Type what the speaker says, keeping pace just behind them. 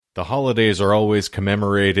The holidays are always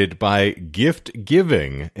commemorated by gift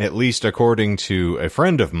giving, at least according to a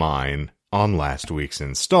friend of mine on last week's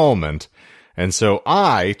installment. And so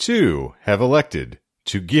I, too, have elected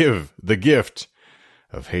to give the gift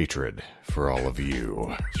of hatred for all of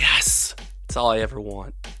you. Yes! That's all I ever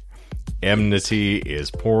want. Enmity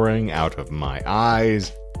is pouring out of my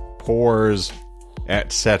eyes, pores,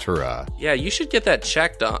 etc. Yeah, you should get that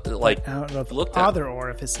checked on, like, out of looked at. other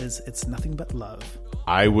orifices, it's nothing but love.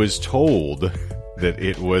 I was told that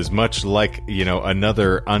it was much like,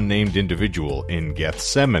 another unnamed individual in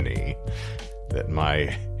Gethsemane, that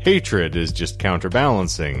my hatred is just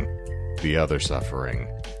counterbalancing the other suffering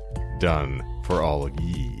done for all of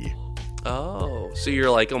ye. Oh, so you're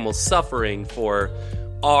like almost suffering for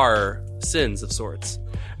our sins of sorts.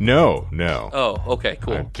 No. Oh, okay,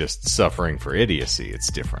 cool. I'm just suffering for idiocy.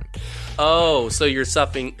 It's different. Oh, so you're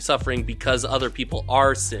suffering because other people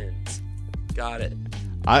are sins. Got it.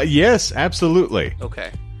 Yes, absolutely.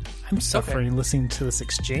 Okay. I'm suffering listening to this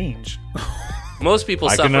exchange. Most people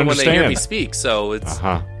I can suffer when they hear understand. me speak, so it's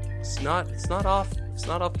Uh-huh. it's not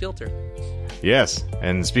off kilter. Yes,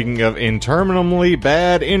 and speaking of interminably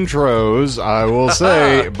bad intros, I will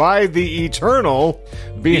say, by the eternal,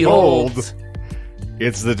 behold,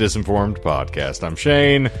 it's the Disinformed Podcast. I'm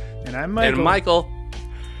Shane. And I'm Michael. And Michael.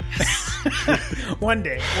 One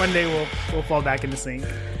day we'll fall back into sync.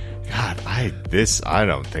 God, I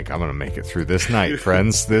don't think I'm going to make it through this night,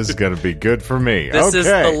 friends. This is going to be good for me. This is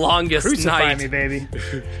the longest Crucify night. me, baby.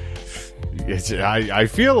 I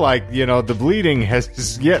feel like, the bleeding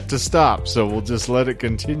has yet to stop, so we'll just let it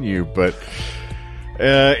continue. But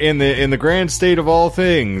in the grand state of all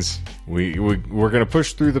things, we're going to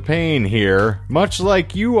push through the pain here, much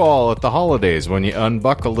like you all at the holidays when you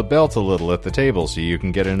unbuckle the belt a little at the table so you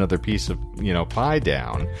can get another piece of, pie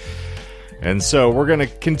down. And so we're going to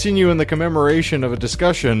continue in the commemoration of a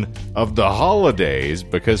discussion of the holidays,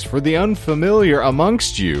 because for the unfamiliar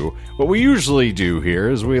amongst you, what we usually do here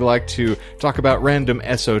is we like to talk about random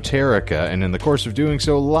esoterica, and in the course of doing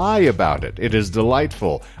so, lie about it. It is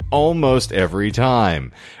delightful almost every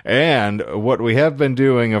time. And what we have been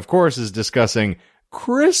doing, of course, is discussing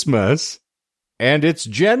Christmas and its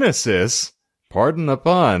genesis, pardon the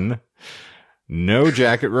pun, no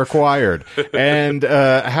jacket required. And,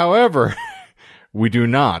 however, we do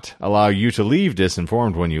not allow you to leave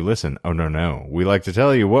disinformed when you listen. Oh, no. We like to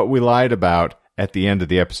tell you what we lied about at the end of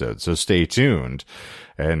the episode, so stay tuned.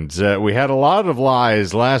 And we had a lot of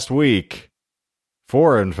lies last week.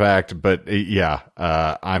 4, in fact, but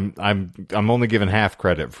I'm only given half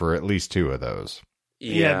credit for at least 2 of those.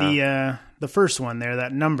 Yeah, the first one there,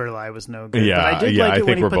 that number lie was no good. Yeah, but I did yeah, like I it when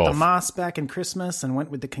think he we're put both. the moss back in Christmas and went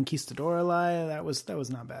with the conquistador lie. That was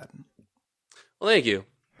not bad. Well, thank you.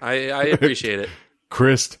 I appreciate it.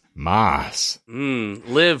 Christ Mas.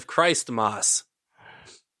 Live Christ Mas.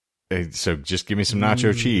 So just give me some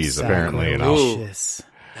nacho cheese, apparently, and I'll Sacrilegious.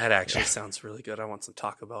 That actually sounds really good. I want some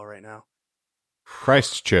Taco Bell right now.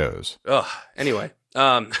 Christ chose. Ugh. Anyway.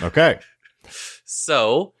 Okay.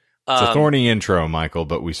 So. It's a thorny intro, Michael,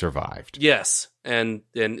 but we survived. Yes. And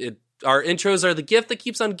our intros are the gift that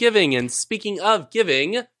keeps on giving. And speaking of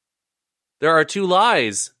giving, there are 2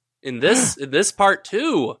 lies in this part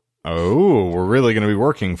 2. Oh, we're really going to be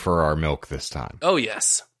working for our milk this time. Oh,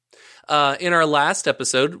 yes. In our last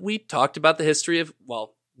episode, we talked about the history of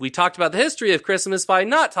Christmas by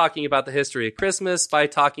not talking about the history of Christmas, by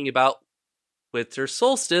talking about winter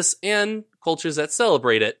solstice and cultures that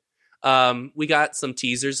celebrate it. We got some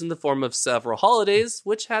teasers in the form of several holidays,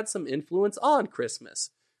 which had some influence on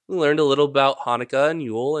Christmas. We learned a little about Hanukkah and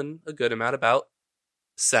Yule and a good amount about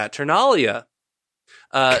Saturnalia.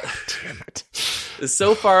 Damn it.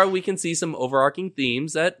 So far, we can see some overarching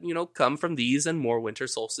themes that, come from these and more winter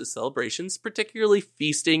solstice celebrations, particularly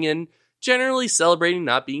feasting and generally celebrating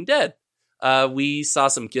not being dead. We saw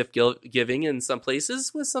some gift giving in some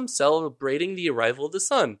places, with some celebrating the arrival of the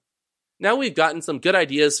sun. Now we've gotten some good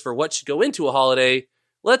ideas for what should go into a holiday.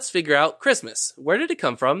 Let's figure out Christmas. Where did it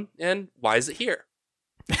come from, and why is it here?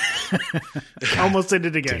 Almost did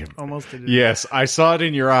it again. Yes, I saw it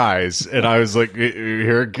in your eyes, and I was like,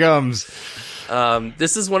 here it comes.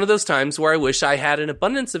 This is one of those times where I wish I had an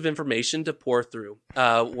abundance of information to pour through,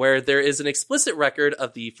 where there is an explicit record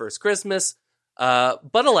of the first Christmas, but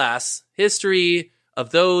alas, history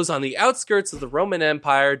of those on the outskirts of the Roman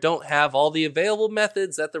Empire don't have all the available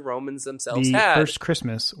methods that the Romans themselves had. The first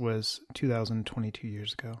Christmas was 2022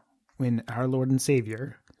 years ago, when our Lord and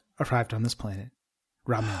Savior arrived on this planet,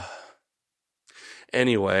 Ramen.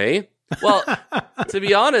 Anyway, well, to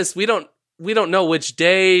be honest, we don't know which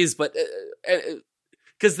days, but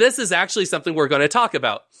because this is actually something we're going to talk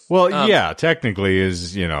about. Well, yeah, technically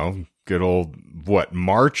is, good old,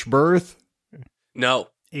 March birth? No.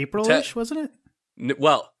 April-ish, wasn't it?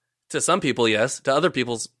 Well, to some people, yes. To other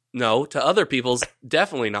people's, no. To other people's,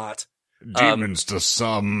 definitely not. Demons to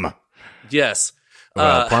some. Yes.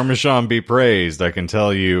 Well, Parmesan be praised. I can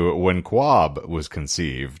tell you when Quab was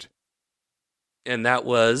conceived. And that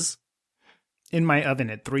was? In my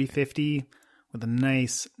oven at 350 with a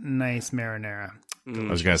nice marinara. I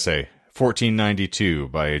was going to say 1492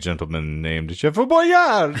 by a gentleman named Chef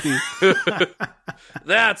Boyardi.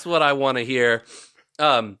 That's what I want to hear.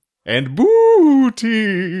 And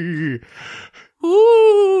booty.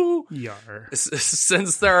 Ooh. Yar.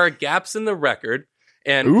 Since there are gaps in the record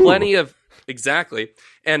and Ooh. plenty of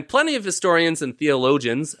historians and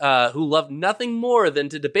theologians who love nothing more than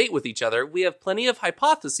to debate with each other, we have plenty of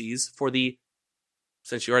hypotheses for the,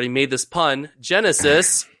 since you already made this pun,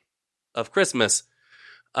 genesis of Christmas.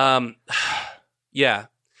 Yeah.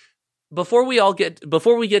 Before we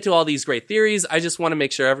get to all these great theories, I just want to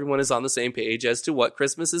make sure everyone is on the same page as to what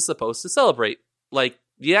Christmas is supposed to celebrate. Like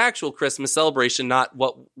the actual Christmas celebration, not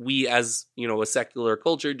what we as, a secular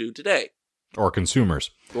culture do today. Or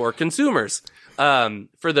consumers. For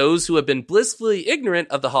those who have been blissfully ignorant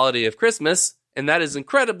of the holiday of Christmas, and that is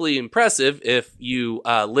incredibly impressive if you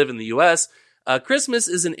live in the U.S., Christmas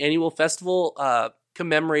is an annual festival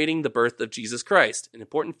commemorating the birth of Jesus Christ, an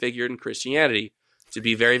important figure in Christianity. To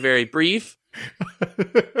be very, very brief.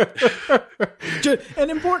 An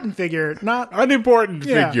important figure, not... Unimportant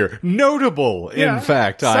figure. Notable, in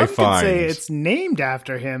fact, I find. Some could say it's named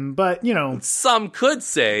after him, but, Some could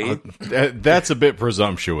say... that's a bit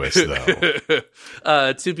presumptuous,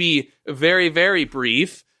 though. To be very, very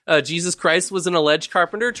brief, Jesus Christ was an alleged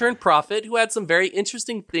carpenter turned prophet who had some very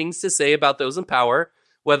interesting things to say about those in power,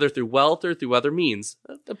 whether through wealth or through other means.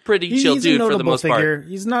 A pretty chill dude for the most part.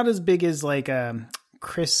 He's not as big as,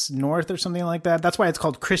 Chris North or something like that. That's why it's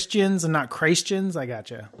called Christians and not Christians. I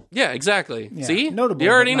gotcha. Yeah, exactly. Yeah, see? notable, You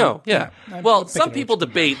already know. Yeah. Well, some people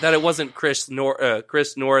debate that it wasn't Chris North.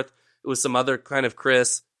 It was some other kind of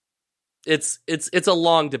Chris. It's a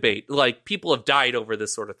long debate. Like, people have died over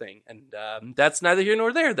this sort of thing. And that's neither here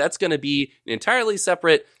nor there. That's going to be an entirely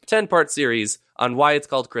separate 10-part series on why it's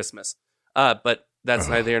called Christmas. But that's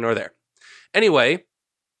neither here nor there. Anyway,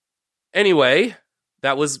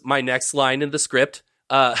 that was my next line in the script.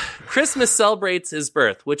 Christmas celebrates his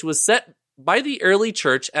birth, which was set by the early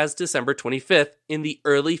church as December 25th in the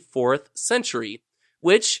early 4th century,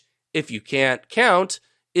 which, if you can't count,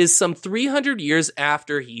 is some 300 years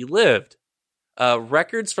after he lived.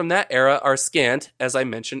 Records from that era are scant, as I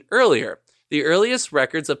mentioned earlier. The earliest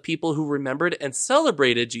records of people who remembered and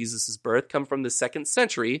celebrated Jesus' birth come from the 2nd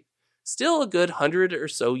century, still a good 100 or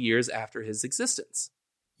so years after his existence.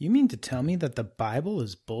 You mean to tell me that the Bible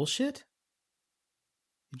is bullshit?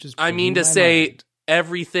 I mean to say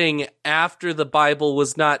everything after the Bible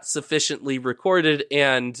was not sufficiently recorded,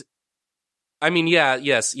 and I mean,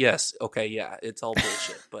 yes, okay, yeah, it's all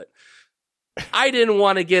bullshit, but I didn't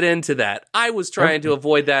want to get into that. I was trying to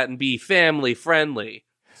avoid that and be family friendly.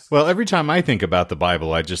 Well, every time I think about the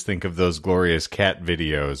Bible, I just think of those glorious cat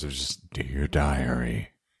videos of just, Dear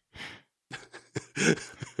Diary.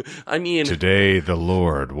 I mean... Today the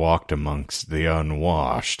Lord walked amongst the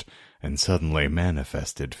unwashed and suddenly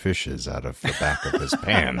manifested fishes out of the back of his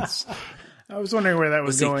pants. I was wondering where that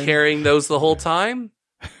was going. Was he carrying those the whole time?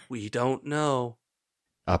 We don't know.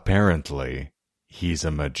 Apparently, he's a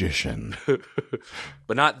magician.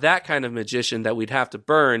 But not that kind of magician that we'd have to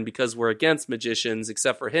burn because we're against magicians,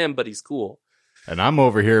 except for him, but he's cool. And I'm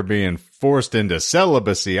over here being forced into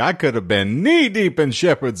celibacy. I could have been knee-deep in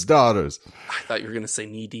shepherd's daughters. I thought you were going to say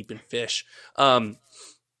knee-deep in fish.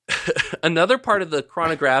 Another part of the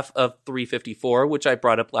chronograph of 354, which I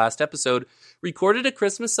brought up last episode, recorded a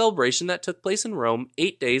Christmas celebration that took place in Rome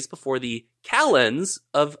 8 days before the calends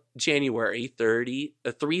of January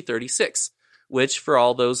 336, which, for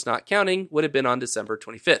all those not counting, would have been on December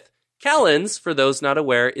 25th. Calends, for those not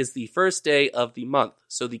aware, is the first day of the month.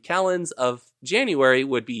 So the calends of January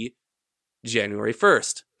would be January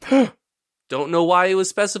 1st. Don't know why it was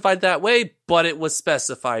specified that way, but it was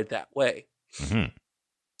specified that way. Mm-hmm.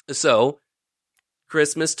 So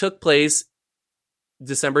Christmas took place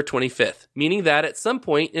December 25th, meaning that at some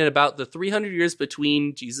point in about the 300 years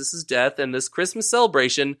between Jesus' death and this Christmas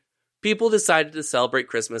celebration, people decided to celebrate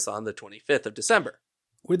Christmas on the 25th of December.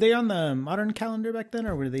 Were they on the modern calendar back then,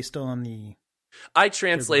 or were they still on the... I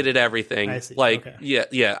translated everything. I see. Like, Okay.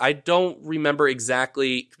 yeah. I don't remember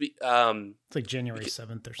exactly. It's like January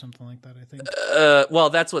 7th or something like that, I think. Well,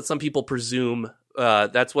 that's what some people presume.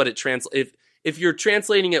 That's what it translates. if you're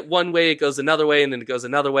translating it one way, it goes another way, and then it goes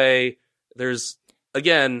another way. There's,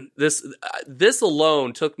 again, this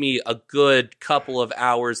alone took me a good couple of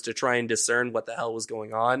hours to try and discern what the hell was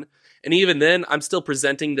going on. And even then, I'm still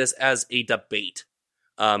presenting this as a debate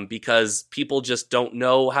because people just don't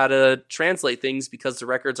know how to translate things because the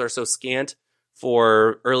records are so scant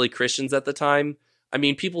for early Christians at the time. I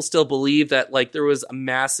mean, people still believe that like there was a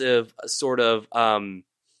massive sort of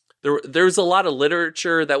there was a lot of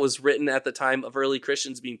literature that was written at the time of early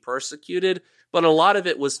Christians being persecuted, but a lot of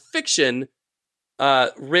it was fiction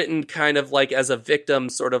written kind of like as a victim,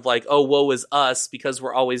 sort of like, oh, woe is us, because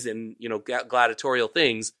we're always in, gladiatorial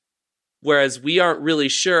things. Whereas we aren't really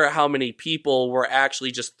sure how many people were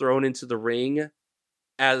actually just thrown into the ring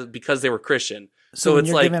because they were Christian. So it's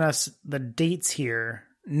you're like giving us the dates here.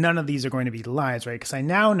 None of these are going to be lies, right? Because I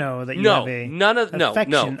now know that you have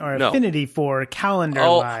affinity for calendar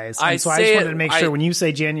lies. And so I just wanted to make sure when you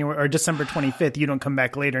say January or December 25th, you don't come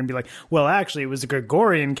back later and be like, well, actually, it was a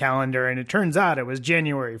Gregorian calendar, and it turns out it was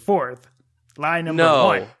January 4th. Lie number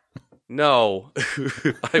one. No,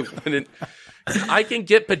 I wouldn't. I can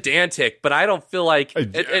get pedantic, but I don't feel like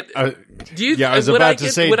I was about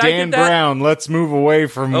to say, Dan Brown, let's move away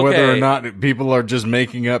from whether or not people are just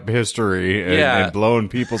making up history and blowing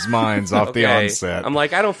people's minds off the onset. I'm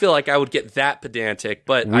like, I don't feel like I would get that pedantic,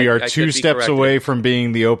 but we are 2 steps away from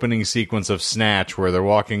being the opening sequence of Snatch, where they're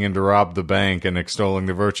walking in to rob the bank and extolling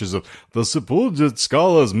the virtues of the supposed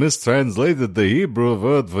scholars mistranslated the Hebrew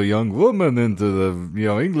word for young woman into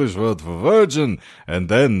the English word for virgin, and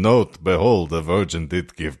then note, behold, the virgin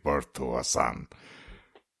did give birth to a son.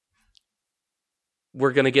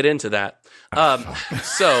 We're going to get into that.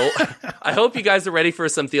 So I hope you guys are ready for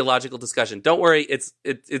some theological discussion. Don't worry. It's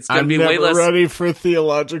going to be way less. I'm never ready for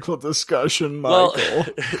theological discussion, Michael. Well,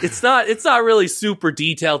 it's not really super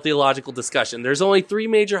detailed theological discussion. There's only 3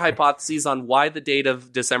 major hypotheses on why the date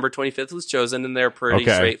of December 25th was chosen, and they're pretty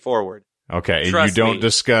straightforward. Okay. You don't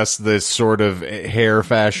discuss this sort of hair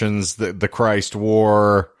fashions, the Christ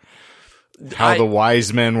war, how the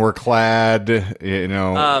wise men were clad,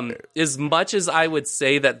 As much as I would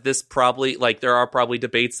say that this probably, there are probably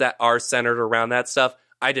debates that are centered around that stuff,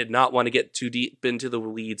 I did not want to get too deep into the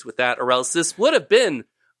weeds with that, or else this would have been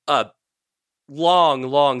a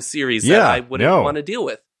long series that I wouldn't want to deal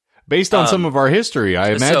with. Based on some of our history,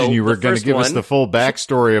 I imagine you were going to give us the full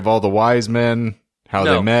backstory of all the wise men, how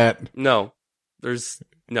they met. No.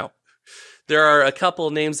 There are a couple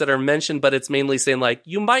of names that are mentioned, but it's mainly saying, like,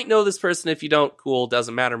 you might know this person. If you don't, cool,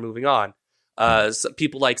 doesn't matter, moving on. So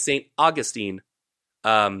people like St. Augustine,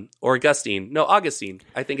 or Augustine. No, Augustine.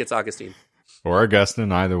 I think it's Augustine. Or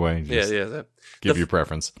Augustine, either way. Give your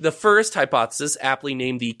preference. The first hypothesis, aptly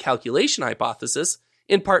named the calculation hypothesis,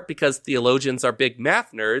 in part because theologians are big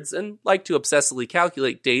math nerds and like to obsessively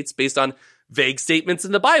calculate dates based on vague statements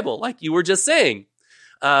in the Bible, like you were just saying.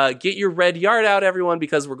 Get your red yard out, everyone,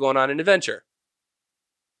 because we're going on an adventure.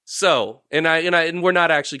 So, and we're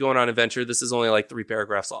not actually going on an adventure. This is only like 3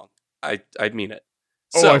 paragraphs long. I'd mean it.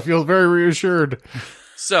 So, I feel very reassured.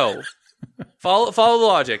 So, follow the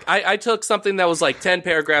logic. I took something that was like 10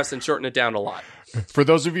 paragraphs and shortened it down a lot. For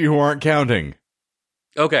those of you who aren't counting.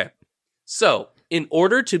 Okay. So, in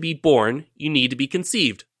order to be born, you need to be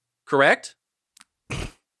conceived. Correct?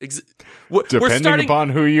 Depending upon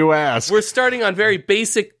who you ask. We're starting on very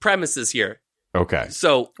basic premises here. Okay.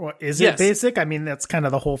 So, is it basic? I mean, that's kind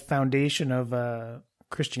of the whole foundation of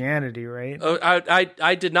Christianity, right?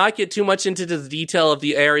 I did not get too much into the detail of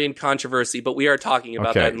the Arian controversy, but we are talking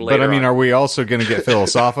about that later. But I mean, are we also going to get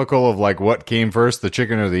philosophical of like what came first, the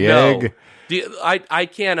chicken or the egg? I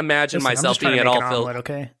can't imagine myself being at all omelet,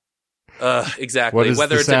 okay? Exactly.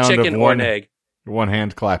 Whether it's a chicken or an egg. One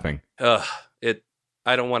hand clapping.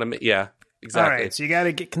 I don't want to. Yeah, exactly. All right, so you got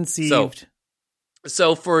to get conceived.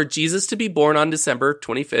 So for Jesus to be born on December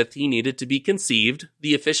 25th, he needed to be conceived.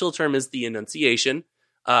 The official term is the Annunciation,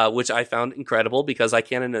 which I found incredible because I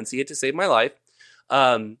can't enunciate to save my life.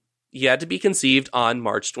 He had to be conceived on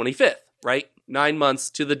March 25th, right? 9 months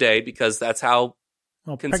to the day, because that's how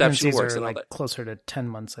conception works. And all that. Closer to 10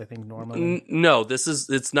 months, I think, normally. No,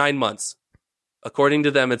 it's 9 months. According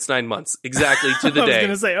to them, it's 9 months. Exactly to the day. I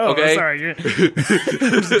was going to say, okay? Sorry.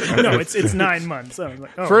 No, it's 9 months. I was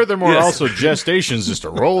like, Furthermore, also, gestation's just a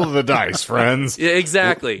roll of the dice, friends. Yeah,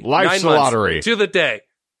 exactly. Life's 9 a months lottery. to the day.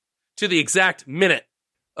 To the exact minute.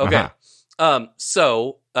 Okay.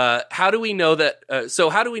 So, how do we know that?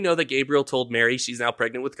 How do we know that Gabriel told Mary she's now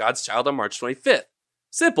pregnant with God's child on March 25th?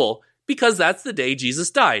 Simple. Because that's the day Jesus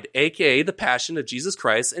died, aka the Passion of Jesus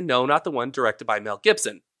Christ, and no, not the one directed by Mel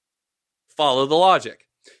Gibson. Follow the logic.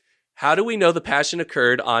 How do we know the Passion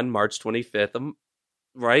occurred on March 25th?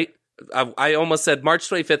 Right? I almost said March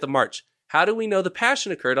 25th of March. How do we know the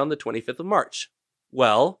Passion occurred on the 25th of March?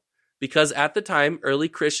 Well, because at the time, early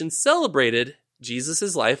Christians celebrated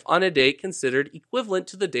Jesus' life on a date considered equivalent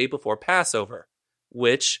to the day before Passover,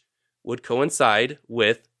 which would coincide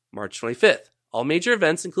with March 25th. All major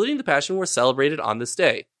events, including the Passion, were celebrated on this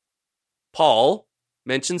day. Paul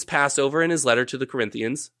mentions Passover in his letter to the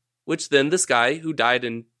Corinthians, which then this guy who died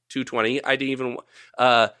in 220, I didn't even,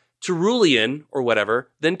 Tertullian or whatever,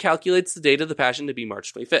 then calculates the date of the Passion to be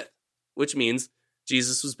March 25th, which means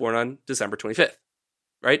Jesus was born on December 25th,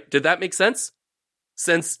 right? Did that make sense?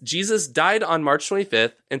 Since Jesus died on March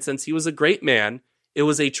 25th, and since he was a great man, it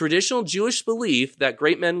was a traditional Jewish belief that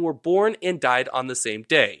great men were born and died on the same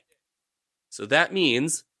day. So that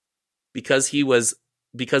means because he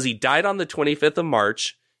died on the 25th of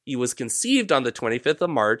March, he was conceived on the 25th of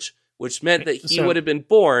March, which meant that he would have been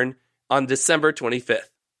born on December 25th.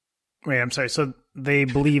 Wait, I'm sorry. So they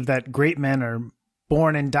believe that great men are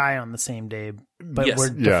born and die on the same day, but yes. We're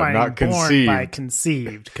defining not born conceived. by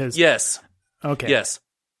conceived. Yes. Okay. Yes.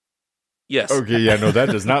 Okay, yeah, no, that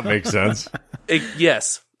does not make sense.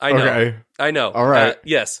 Yes, I know. Okay. I know. All right.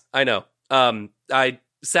 Yes, I know.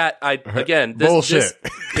 Again, bullshit.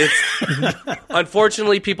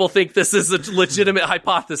 Unfortunately, people think this is a legitimate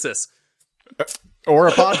hypothesis. Or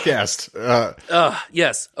a podcast.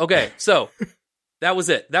 Yes. Okay, so that was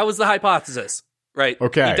it. That was the hypothesis, right?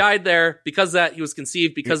 Okay. He died there because of that he was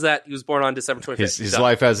conceived, because of that he was born on December 25th. His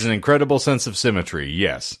life has an incredible sense of symmetry,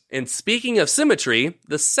 yes. And speaking of symmetry,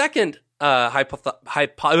 the second hypothesis,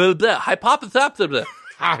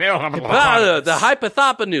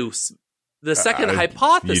 the second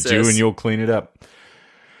hypothesis. You do, and you'll clean it up.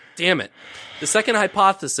 Damn it. The second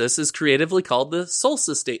hypothesis is creatively called the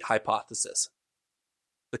solstice state hypothesis.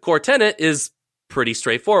 The core tenet is pretty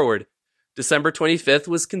straightforward. December 25th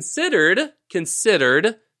was considered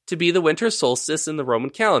to be the winter solstice in the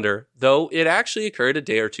Roman calendar, though it actually occurred a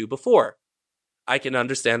day or two before. I can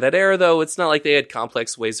understand that error, though. It's not like they had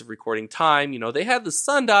complex ways of recording time. You know, they had the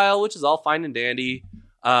sundial, which is all fine and dandy,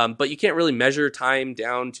 but you can't really measure time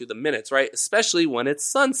down to the minutes, right? Especially when it's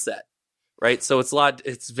sunset, right? So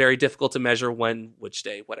it's very difficult to measure when, which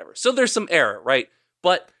day, whatever. So there's some error, right?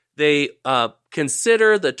 But they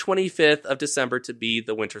consider the 25th of December to be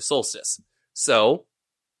the winter solstice. So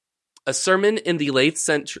a sermon in the late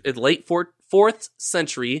 4th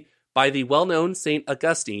century by the well-known St.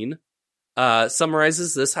 Augustine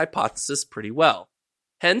summarizes this hypothesis pretty well.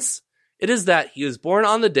 Hence, it is that he was born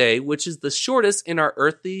on the day which is the shortest in our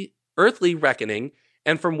earthly reckoning,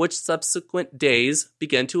 and from which subsequent days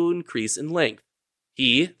begin to increase in length.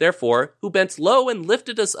 He, therefore, who bent low and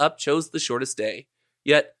lifted us up, chose the shortest day,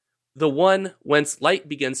 yet the one whence light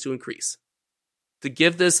begins to increase. To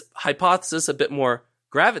give this hypothesis a bit more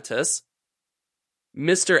gravitas,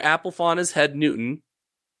 Mr. Applefawn's head Newton,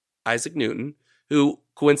 Isaac Newton, who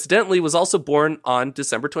coincidentally was also born on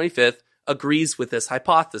December 25th, agrees with this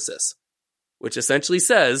hypothesis, which essentially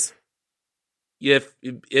says if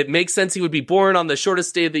it makes sense he would be born on the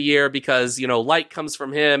shortest day of the year because, you know, light comes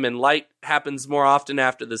from him and light happens more often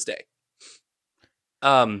after this day.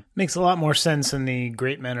 Makes a lot more sense than the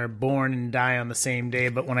great men are born and die on the same day,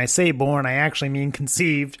 but when I say born, I actually mean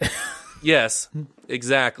conceived. Yes,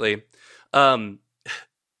 exactly. So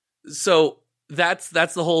that's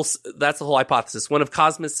the whole hypothesis, one of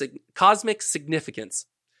cosmic significance.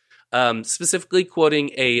 Specifically quoting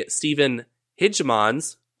a Stephen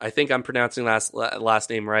Hidgemans, I think I'm pronouncing last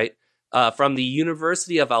name right, from the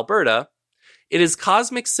University of Alberta. It is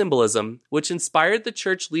cosmic symbolism which inspired the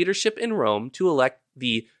church leadership in Rome to elect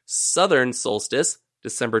the southern solstice,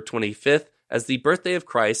 December 25th, as the birthday of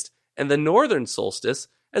Christ, and the northern solstice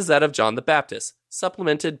as that of John the Baptist,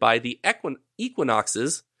 supplemented by the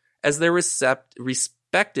equinoxes as their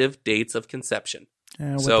respective dates of conception.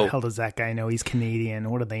 What the hell does that guy know? He's Canadian.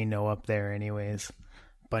 What do they know up there anyways?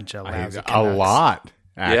 Bunch of lousy a lot,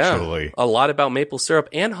 actually. Yeah, a lot about maple syrup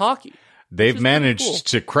and hockey. They've managed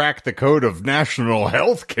to crack the code of national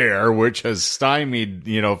health care, which has stymied,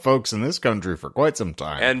 folks in this country for quite some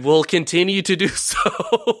time. And will continue to do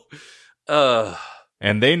so.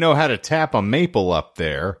 And they know how to tap a maple up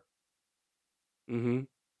there. Mm-hmm.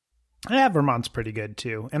 Yeah, Vermont's pretty good,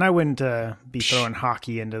 too. And I wouldn't be throwing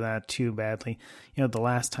hockey into that too badly. The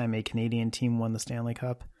last time a Canadian team won the Stanley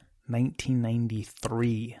Cup,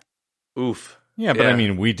 1993. Oof. Yeah, but I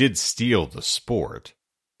mean, we did steal the sport.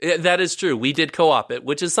 That is true. We did co-op it,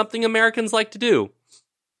 which is something Americans like to do.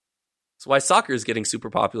 That's why soccer is getting super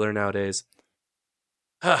popular nowadays.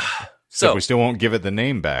 So we still won't give it the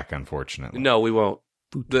name back, unfortunately. No, we won't.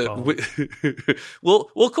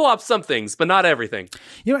 We'll co-opt some things, but not everything.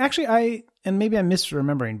 Actually, and maybe I'm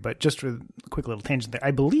misremembering, but just for a quick little tangent there,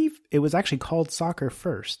 I believe it was actually called soccer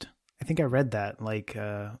first. I think I read that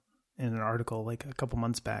in an article like a couple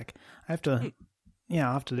months back. I'll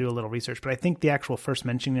have to do a little research, but I think the actual first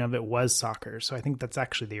mentioning of it was soccer. So I think that's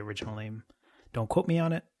actually the original name. Don't quote me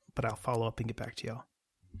on it, but I'll follow up and get back to y'all.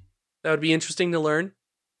 That would be interesting to learn,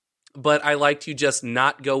 but I like to just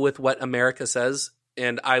not go with what America says,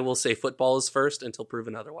 and I will say football is first until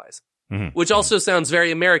proven otherwise, which also sounds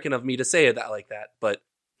very American of me to say it like that, but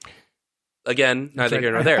again, neither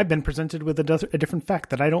here nor there. I've been presented with a different fact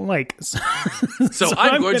that I don't like. So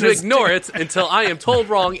I'm going to ignore it until I am told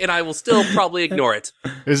wrong, and I will still probably ignore it.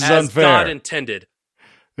 This is as unfair. God intended.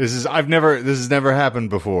 This has never happened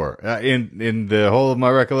before. In the whole of my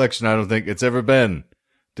recollection, I don't think it's ever been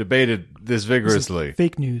debated this vigorously.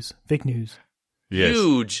 Fake news. Yes.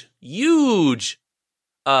 Huge.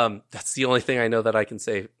 That's the only thing I know that I can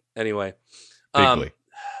say anyway. Bigly.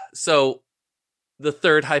 So the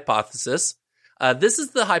third hypothesis, this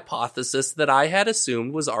is the hypothesis that I had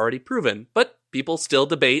assumed was already proven, but people still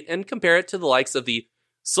debate and compare it to the likes of the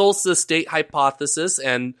solstice date hypothesis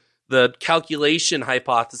and the calculation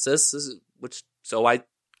hypothesis, which I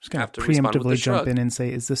just have to preemptively jump in and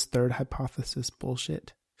say, is this third hypothesis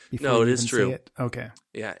bullshit? No, it is true. Okay.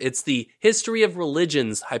 Yeah, it's the history of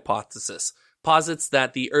religions hypothesis. Posits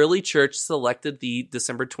that the early church selected the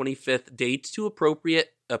December 25th date to appropriate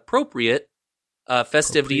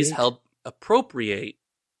festivities held. Appropriate.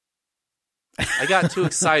 I got too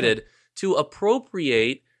excited. To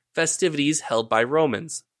appropriate festivities held by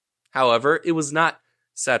Romans. However, it was not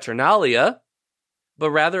Saturnalia,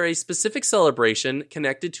 but rather a specific celebration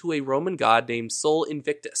connected to a Roman god named Sol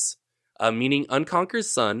Invictus, meaning unconquered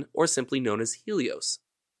sun, or simply known as Helios.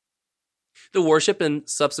 The worship and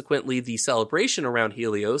subsequently the celebration around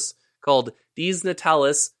Helios, called Dies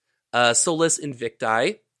Natalis Solis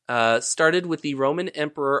Invicti, started with the Roman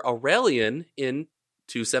Emperor Aurelian in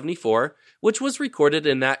 274, which was recorded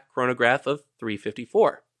in that chronograph of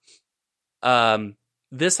 354.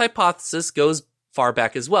 This hypothesis goes far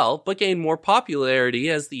back as well, but gained more popularity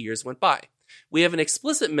as the years went by. We have an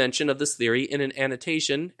explicit mention of this theory in an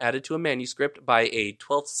annotation added to a manuscript by a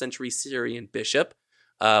 12th century Syrian bishop,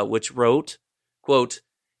 which wrote, quote,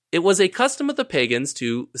 "It was a custom of the pagans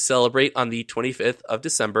to celebrate on the 25th of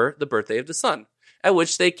December the birthday of the sun, at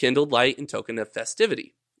which they kindled light in token of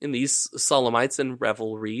festivity. In these solemnites and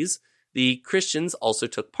revelries, the Christians also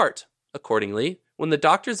took part. Accordingly, when the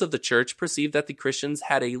doctors of the church perceived that the Christians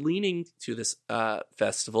had a leaning to this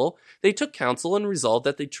festival, they took counsel and resolved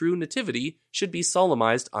that the true nativity should be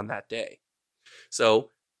solemnized on that day."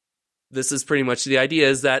 So this is pretty much the idea,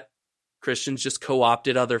 is that Christians just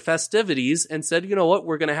co-opted other festivities and said, you know what,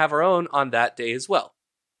 we're going to have our own on that day as well.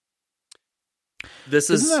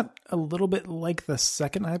 Isn't that a little bit like the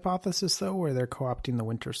second hypothesis, though, where they're co-opting the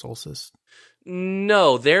winter solstice?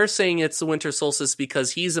 No, they're saying it's the winter solstice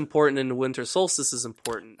because he's important and the winter solstice is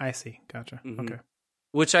important. I see. Gotcha. Mm-hmm. Okay.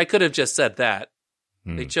 Which I could have just said that.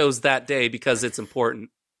 They chose that day because it's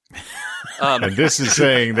important. And this is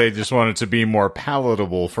saying they just want it to be more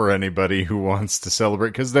palatable for anybody who wants to celebrate,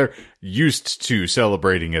 because they're used to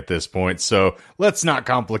celebrating at this point. So let's not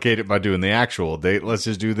complicate it by doing the actual date. Let's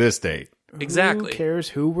just do this date. Exactly. Who cares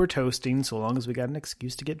who we're toasting so long as we got an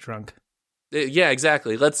excuse to get drunk? Yeah,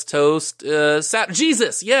 exactly. Let's toast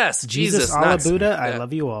Jesus. Yes, Jesus. Allah Buddha, I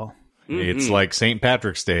love you all. Mm-hmm. It's like St.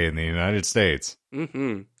 Patrick's Day in the United States.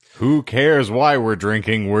 Mm-hmm. Who cares why we're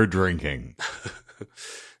drinking? We're drinking.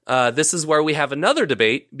 This is where we have another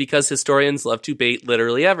debate, because historians love to bait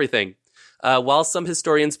literally everything. While some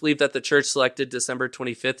historians believe that the church selected December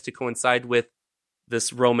 25th to coincide with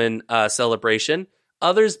this Roman celebration,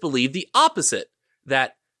 others believe the opposite,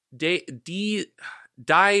 that Dies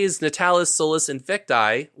Natalis Solis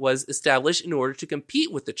Invicti was established in order to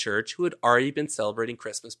compete with the church, who had already been celebrating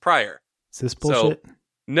Christmas prior. Is this bullshit? So,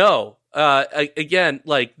 no. Again,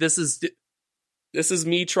 like, this is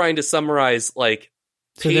me trying to summarize, like,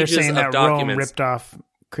 so pages they're saying of that documents. Rome ripped off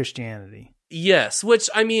Christianity. Yes, which,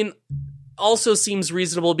 I mean, also seems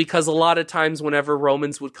reasonable, because a lot of times whenever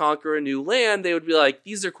Romans would conquer a new land, they would be like,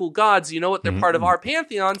 these are cool gods, you know what, they're part of our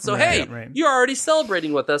pantheon, so hey, you're already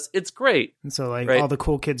celebrating with us, it's great. And so, like, all the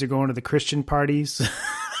cool kids are going to the Christian parties.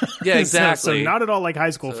 Yeah, exactly. So not at all like high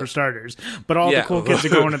school for starters, but all the cool kids are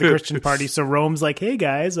going to the Christian party, so Rome's like, hey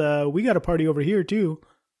guys, we got a party over here too.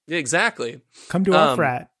 Yeah, exactly. Come to our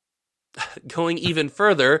frat. Going even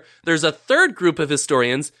further, there's a third group of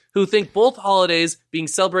historians who think both holidays being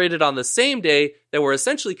celebrated on the same day that were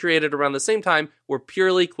essentially created around the same time were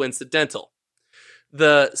purely coincidental.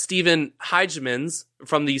 The Stephen Huygens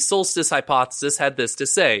from the solstice hypothesis had this to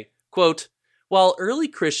say, quote, "While early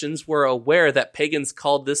Christians were aware that pagans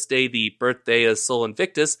called this day the birthday of Sol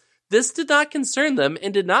Invictus, this did not concern them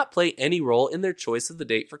and did not play any role in their choice of the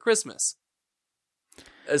date for Christmas."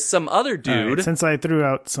 As some other dude... Right, since I threw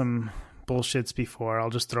out some bullshits before, I'll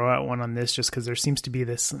just throw out one on this just because there seems to be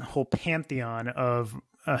this whole pantheon of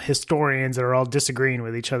historians that are all disagreeing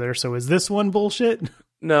with each other. So is this one bullshit?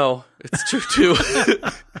 No, it's true too.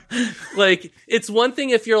 Like, it's one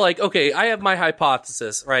thing if you're like, okay, I have my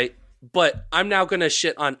hypothesis, right? But I'm now going to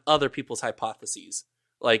shit on other people's hypotheses.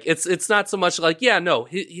 Like, it's not so much like, yeah, no,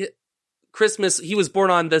 Christmas, he was born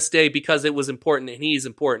on this day because it was important and he's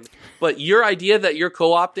important. But your idea that you're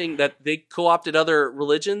co-opting, that they co-opted other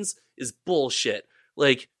religions is bullshit.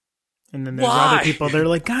 Like, and then there's other people that are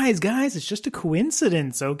like, guys, it's just a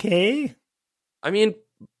coincidence, okay? I mean,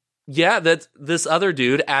 yeah, that this other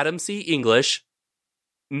dude, Adam C. English,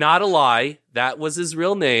 not a lie, that was his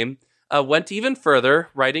real name, went even further,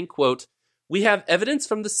 writing, quote, "We have evidence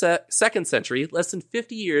from the second century, less than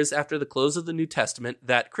 50 years after the close of the New Testament,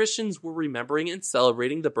 that Christians were remembering and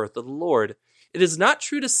celebrating the birth of the Lord. It is not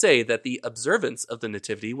true to say that the observance of the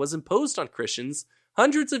Nativity was imposed on Christians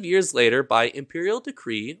hundreds of years later by imperial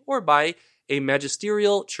decree or by a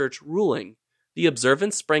magisterial church ruling. The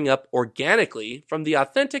observance sprang up organically from the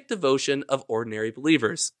authentic devotion of ordinary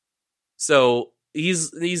believers." So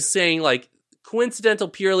he's saying, like, coincidental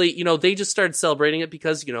purely, they just started celebrating it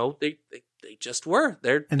because, they just were.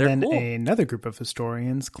 They're then cool. Another group of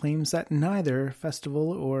historians claims that neither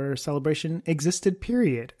festival or celebration existed,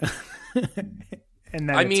 period. And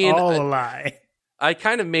that it's all a lie. I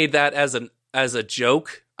kind of made that as a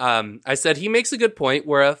joke. I said he makes a good point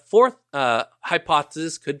where a fourth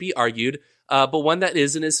hypothesis could be argued, but one that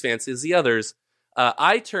isn't as fancy as the others.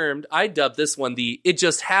 I dubbed this one the "it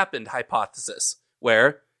just happened" hypothesis,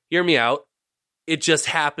 where, hear me out, it just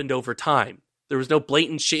happened over time. There was no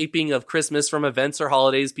blatant shaping of Christmas from events or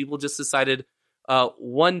holidays. People just decided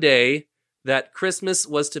one day that Christmas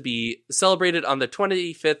was to be celebrated on the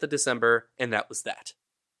 25th of December, and that was that.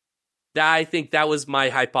 I think that was my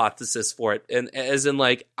hypothesis for it. And as in,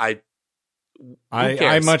 like, I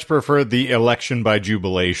much prefer the election by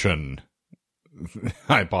jubilation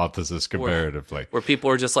hypothesis comparatively. Where people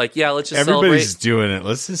are just like, yeah, let's just everybody's celebrate. Doing it.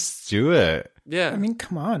 Let's just do it. Yeah. I mean,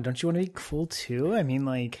 come on. Don't you want to be cool too? I mean,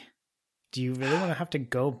 like, do you really want to have to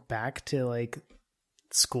go back to, like,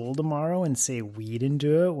 school tomorrow and say we didn't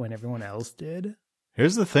do it when everyone else did?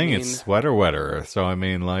 Here's the thing, it's sweater wetter. So, I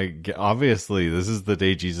mean, like, obviously, this is the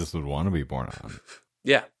day Jesus would want to be born on.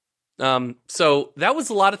 Yeah. So that was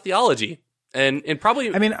a lot of theology. And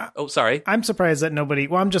probably... I mean... sorry. I'm surprised that nobody...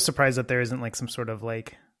 Well, I'm just surprised that there isn't, like, some sort of,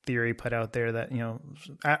 like, theory put out there that,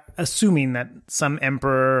 assuming that some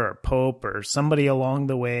emperor or pope or somebody along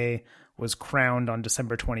the way was crowned on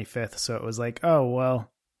December 25th. So it was like, oh, well,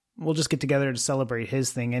 we'll just get together to celebrate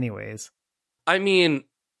his thing anyways. I mean...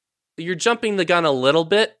 You're jumping the gun a little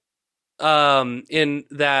bit in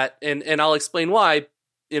that, and I'll explain why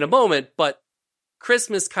in a moment, but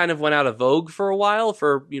Christmas kind of went out of vogue for a while,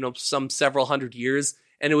 for, some several hundred years,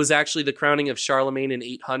 and it was actually the crowning of Charlemagne in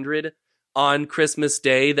 800 on Christmas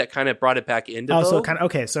Day that kind of brought it back into vogue. So kind of,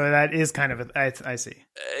 okay, so that is kind of, I see.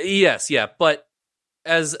 Yes, yeah, but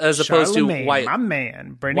as opposed to why my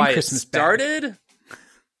man, bringing Christmas started, back.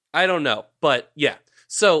 I don't know, but yeah.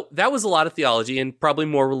 So that was a lot of theology and probably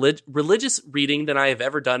more religious reading than I have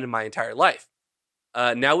ever done in my entire life.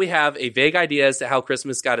 Now we have a vague idea as to how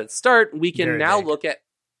Christmas got its start. We can look at,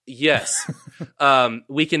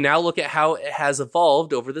 we can now look at how it has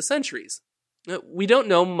evolved over the centuries. We don't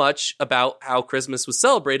know much about how Christmas was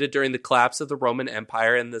celebrated during the collapse of the Roman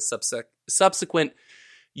Empire and the subsequent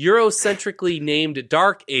Eurocentrically named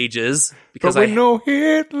Dark Ages. Because but we know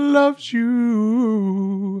it loves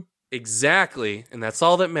you. Exactly, and that's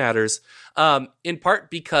all that matters. In part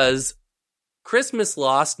because Christmas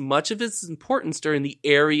lost much of its importance during the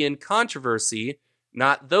Arian controversy,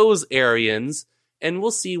 not those Arians, and we'll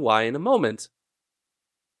see why in a moment.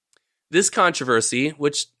 This controversy,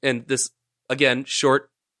 and this, again, short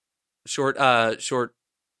chain.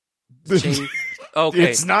 Okay.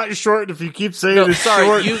 It's not short if you keep saying it's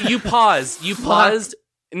short. You paused. You paused.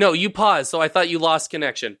 No, you paused, so I thought you lost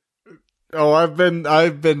connection. Oh, I've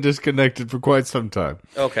been disconnected for quite some time.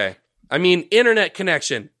 Okay. I mean, internet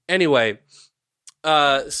connection. Anyway,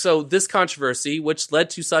 so this controversy, which led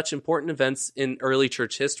to such important events in early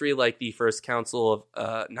church history, like the First Council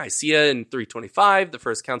of Nicaea in 325, the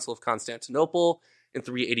First Council of Constantinople in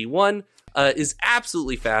 381, is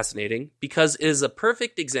absolutely fascinating because it is a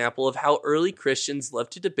perfect example of how early Christians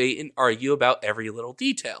loved to debate and argue about every little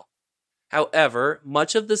detail. However,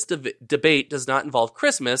 much of this debate does not involve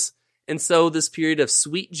Christmas, and so this period of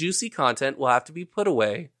sweet, juicy content will have to be put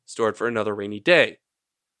away, stored for another rainy day.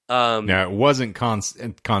 Now, it wasn't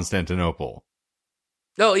Constantinople.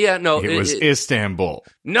 No, yeah, no. It was Istanbul.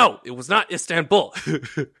 No, it was not Istanbul.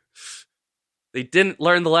 They didn't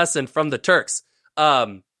learn the lesson from the Turks.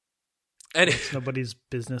 And it's nobody's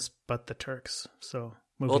business but the Turks. So,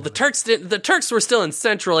 the Turks were still in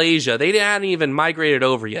Central Asia. They hadn't even migrated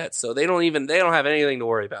over yet, so they don't have anything to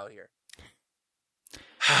worry about here.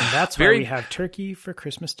 And that's why we have turkey for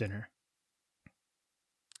Christmas dinner.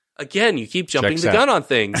 Again, you keep jumping the gun on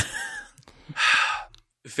things.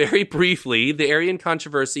 Very briefly, the Arian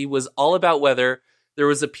controversy was all about whether there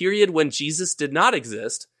was a period when Jesus did not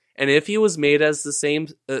exist, and if he was made of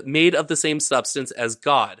the same substance as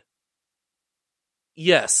God.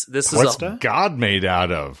 Yes, this What's God made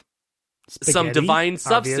out of? Spaghetti, some divine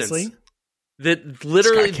substance. Obviously. That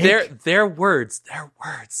literally their words.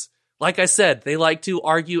 Like I said, they like to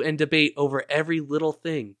argue and debate over every little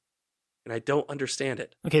thing. And I don't understand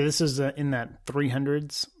it. Okay, this is in that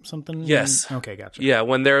 300s something? Yes. Okay, gotcha. Yeah,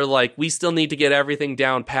 when they're like, we still need to get everything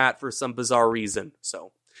down pat for some bizarre reason.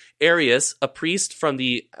 So, Arius, a priest from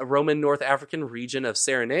the Roman North African region of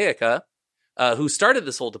Cyrenaica, who started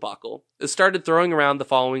this whole debacle, started throwing around the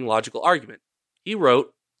following logical argument. He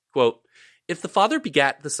wrote, quote, if the Father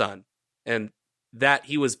begat the Son, and that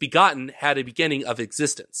he was begotten had a beginning of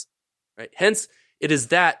existence, right? Hence, it is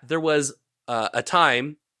that there was a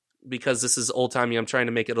time, because this is old-timey, I'm trying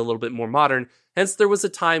to make it a little bit more modern, hence there was a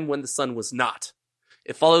time when the Son was not.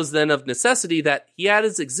 It follows then of necessity that he had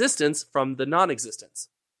his existence from the non-existence.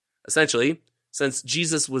 Essentially, since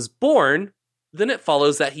Jesus was born, then it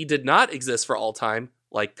follows that he did not exist for all time,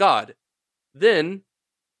 like God. Then,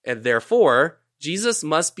 and therefore, Jesus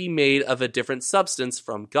must be made of a different substance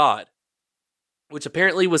from God, which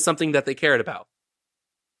apparently was something that they cared about.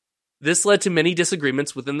 This led to many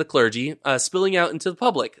disagreements within the clergy, spilling out into the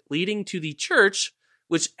public, leading to the church,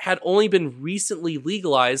 which had only been recently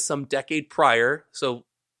legalized some decade prior. So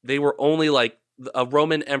they were only like, a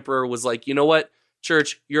Roman emperor was like, you know what,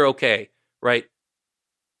 church, you're okay, right?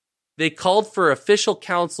 They called for official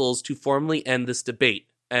councils to formally end this debate,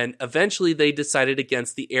 and eventually they decided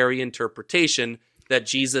against the Arian interpretation that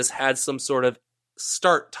Jesus had some sort of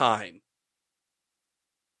start time.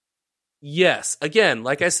 Yes, again,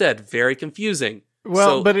 like I said, very confusing.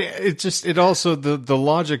 Well, but it also, the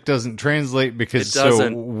logic doesn't translate because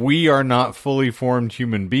we are not fully formed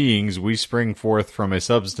human beings. We spring forth from a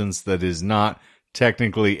substance that is not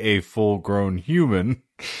technically a full-grown human.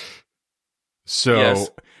 So yes.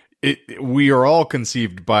 We are all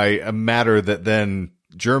conceived by a matter that then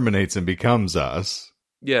germinates and becomes us.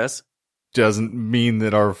 Yes. Doesn't mean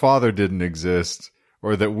that our Father didn't exist.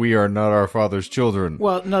 Or that we are not our Father's children.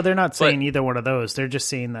 Well, no, they're not saying either one of those. They're just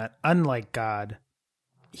saying that, unlike God,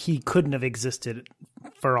 he couldn't have existed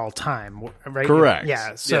for all time, right? Correct.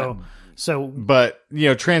 Yeah. But,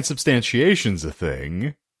 transubstantiation's a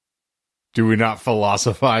thing. Do we not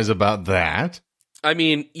philosophize about that? I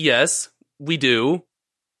mean, yes, we do.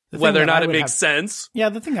 Whether or not it makes sense. Yeah,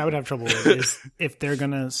 the thing I would have trouble with is if they're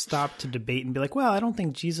going to stop to debate and be like, well, I don't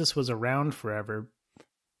think Jesus was around forever,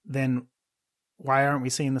 then why aren't we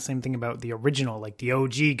saying the same thing about the original, like the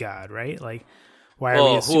OG God, right? Like, why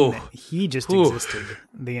are we assuming that he just existed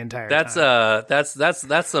the entire time?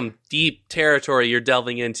 That's some deep territory you're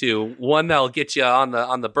delving into. One that'll get you on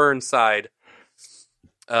the burn side.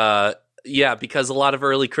 Yeah, because a lot of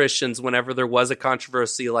early Christians, whenever there was a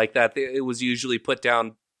controversy like that, it was usually put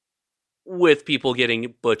down with people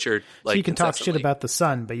getting butchered. Like, so you can talk shit about the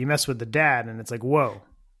son, but you mess with the dad, and it's like, whoa.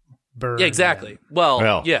 Burn. Yeah, exactly.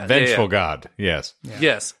 Well, yeah. Vengeful God, yes. Yeah.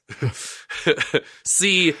 Yes.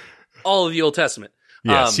 See all of the Old Testament.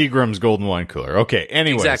 Yeah, Seagram's Golden Wine Cooler. Okay,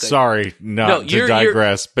 anyway, exactly. Sorry to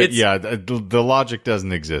digress, but the logic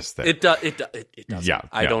doesn't exist there. It doesn't. Yeah,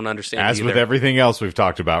 I don't understand As either. with everything else we've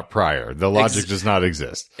talked about prior, the logic does not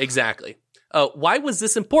exist. Exactly. Why was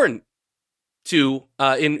this important to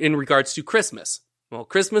in regards to Christmas? Well,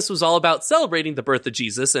 Christmas was all about celebrating the birth of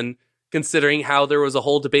Jesus, and considering how there was a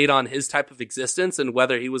whole debate on his type of existence and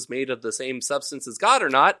whether he was made of the same substance as God or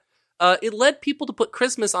not, it led people to put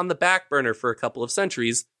Christmas on the back burner for a couple of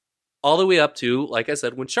centuries, all the way up to, like I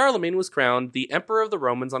said, when Charlemagne was crowned the Emperor of the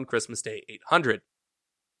Romans on Christmas Day 800.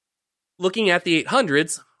 Looking at the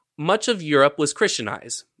 800s, much of Europe was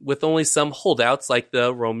Christianized, with only some holdouts like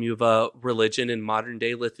the Romuva religion in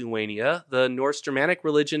modern-day Lithuania, the Norse Germanic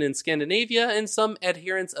religion in Scandinavia, and some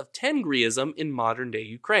adherents of Tengriism in modern-day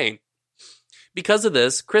Ukraine. Because of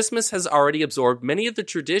this, Christmas has already absorbed many of the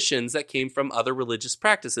traditions that came from other religious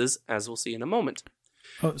practices, as we'll see in a moment.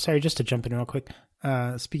 Oh, sorry, just to jump in real quick.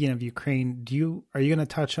 Speaking of Ukraine, are you going to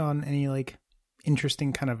touch on any like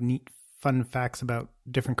interesting kind of neat, fun facts about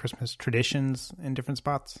different Christmas traditions in different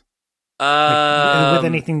spots? With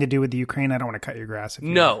anything to do with the Ukraine? I don't want to cut your grass.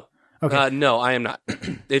 No. Okay. No, I am not.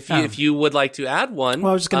 If you would like to add one.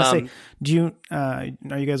 Well, I was just going to say,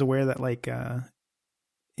 are you guys aware that like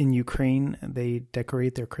in Ukraine, they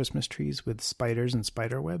decorate their Christmas trees with spiders and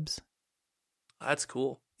spider webs? That's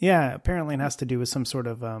cool. Yeah, apparently it has to do with some sort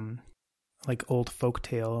of like old folk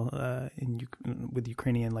tale with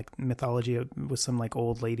Ukrainian like mythology with some like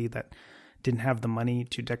old lady that didn't have the money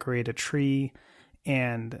to decorate a tree,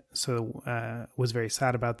 and so was very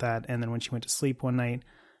sad about that. And then when she went to sleep one night,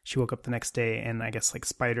 she woke up the next day, and I guess like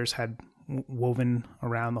spiders had woven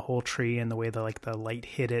around the whole tree, and the way the light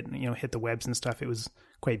hit it, hit the webs and stuff, it was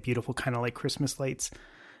quite beautiful, kind of like Christmas lights.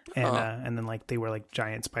 And then like they were like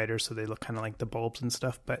giant spiders, so they look kind of like the bulbs and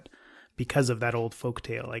stuff. But because of that old folk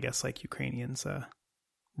tale, I guess like Ukrainians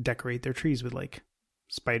decorate their trees with like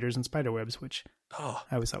spiders and spider webs, which I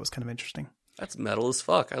always thought was kind of interesting. That's metal as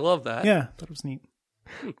fuck. I love that. Yeah, that was neat.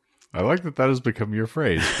 I like that has become your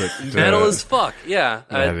phrase. But metal as fuck. Yeah,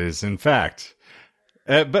 that is in fact.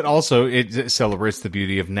 But also, it celebrates the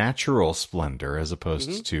beauty of natural splendor as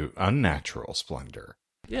opposed to unnatural splendor.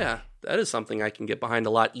 Yeah, that is something I can get behind a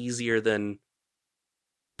lot easier than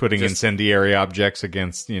putting incendiary objects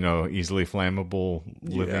against, easily flammable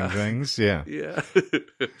living things. Yeah. Yeah.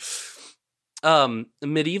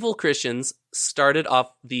 Medieval Christians started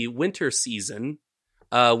off the winter season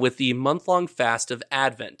with the month-long fast of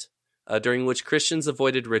Advent, during which Christians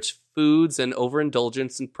avoided rich foods and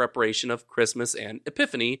overindulgence in preparation of Christmas and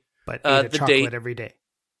Epiphany. But ate a chocolate every day.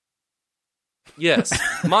 Yes.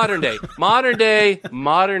 Modern day.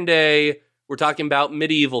 We're talking about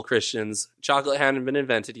medieval Christians. Chocolate hadn't been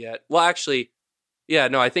invented yet. Well, actually, yeah,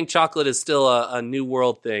 no, I think chocolate is still a New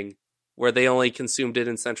World thing where they only consumed it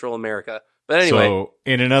in Central America. But anyway. So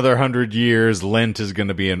in another 100 years, Lent is going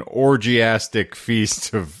to be an orgiastic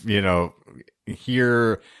feast of,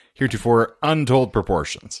 heretofore untold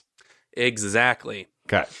proportions. Exactly.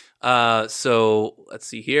 Okay. So let's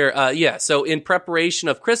see here. So in preparation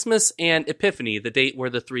of Christmas and Epiphany, the date where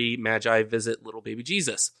the three magi visit little baby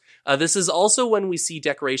Jesus. This is also when we see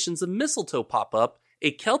decorations of mistletoe pop up,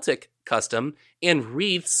 a Celtic custom, and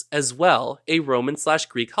wreaths as well, a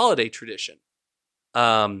Roman/Greek holiday tradition.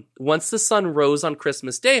 Once the sun rose on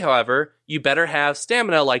Christmas Day, however, you better have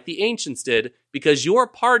stamina like the ancients did, because you're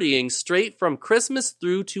partying straight from Christmas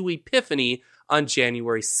through to Epiphany on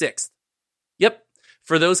January 6th. Yep.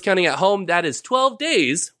 For those counting at home, that is 12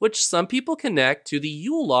 days, which some people connect to the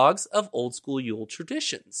Yule logs of old school Yule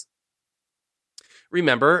traditions.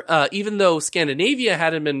 Remember, even though Scandinavia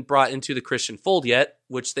hadn't been brought into the Christian fold yet,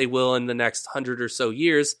 which they will in the next 100 or so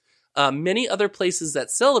years, many other places that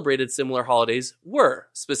celebrated similar holidays were,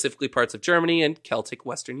 specifically parts of Germany and Celtic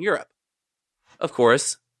Western Europe. Of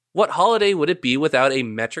course, what holiday would it be without a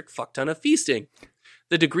metric fuckton of feasting?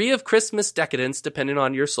 The degree of Christmas decadence depended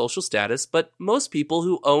on your social status, but most people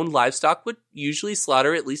who own livestock would usually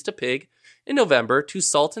slaughter at least a pig in November to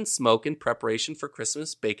salt and smoke in preparation for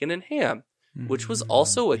Christmas bacon and ham, which was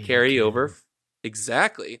also a carryover.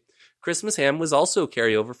 Exactly. Christmas ham was also a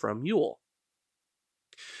carryover from Yule.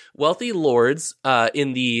 Wealthy lords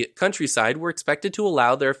in the countryside were expected to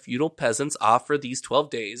allow their feudal peasants off for these 12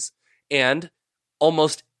 days, and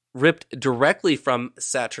almost ripped directly from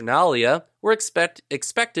Saturnalia, were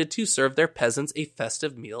expected to serve their peasants a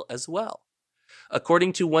festive meal as well.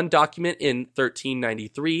 According to one document in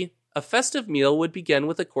 1393, a festive meal would begin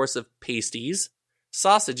with a course of pasties,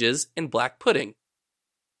 sausages, and black pudding.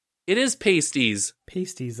 It is pasties.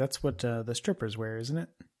 Pasties, that's what the strippers wear, isn't it?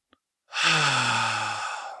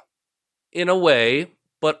 In a way,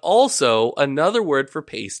 but also another word for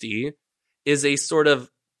pasty is a sort of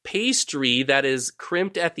pastry that is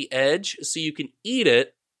crimped at the edge so you can eat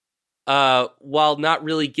it while not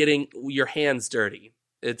really getting your hands dirty.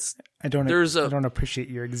 I don't appreciate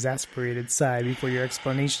your exasperated sigh before your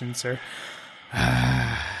explanation, sir.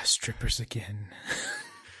 Strippers again.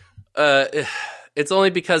 It's only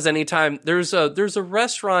because anytime there's a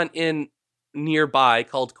restaurant in nearby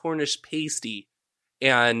called Cornish Pasty,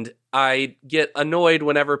 and I get annoyed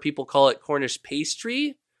whenever people call it Cornish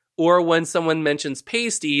pastry, or when someone mentions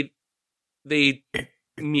pasty, they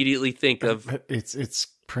immediately think of it's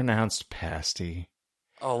pronounced pasty.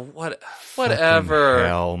 Oh, whatever.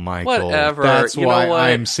 Hell, Michael. Whatever. That's why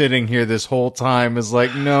I'm sitting here this whole time is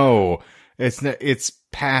like, no, it's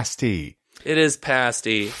pasty. It is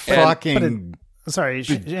pasty. Sorry,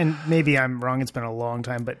 and maybe I'm wrong. It's been a long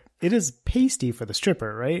time, but It is pasty for the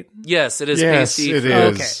stripper, right? Yes, it is pasty. Yes, it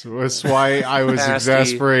is. Okay. That's why I was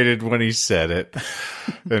exasperated when he said it.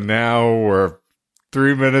 And now we're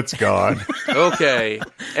 3 minutes gone. Okay.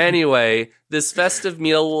 Anyway, this festive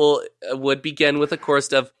meal would begin with a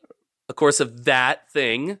course of that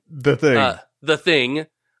thing. The thing.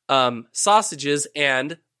 Sausages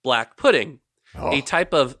and black pudding. Oh. A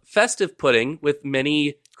type of festive pudding with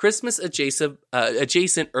many Christmas adjacent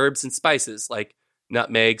herbs and spices like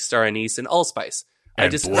nutmeg, star anise, and allspice. And I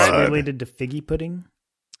just related to figgy pudding.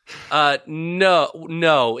 No.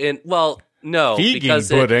 No. Figging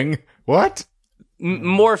pudding. What?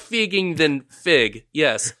 More figging than fig.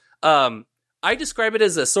 Yes. I describe it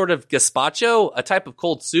as a sort of gazpacho, a type of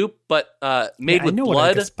cold soup, but made with blood. I know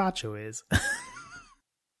what a gazpacho is.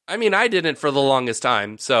 I mean, I didn't for the longest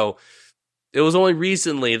time, so it was only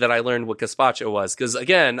recently that I learned what gazpacho was, because,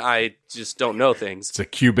 again, I just don't know things. It's a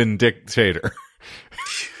Cuban dictator.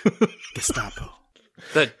 Gestapo.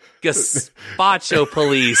 The gazpacho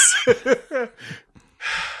police.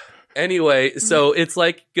 Anyway, so it's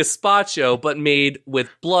like gazpacho, but made with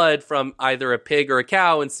blood from either a pig or a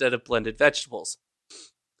cow instead of blended vegetables.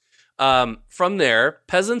 From there,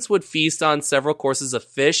 peasants would feast on several courses of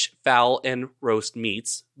fish, fowl, and roast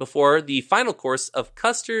meats before the final course of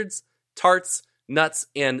custards, tarts, nuts,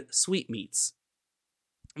 and sweetmeats.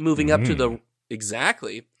 Moving up to the...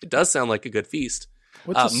 Exactly. It does sound like a good feast.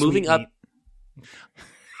 What's a moving up...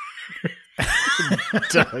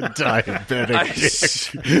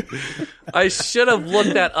 Diabetic. I should have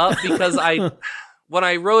looked that up because when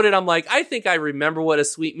I wrote it, I'm like, I think I remember what a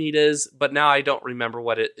sweetmeat is, but now I don't remember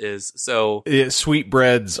what it is. So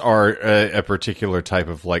sweetbreads are a particular type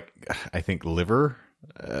of, like, I think liver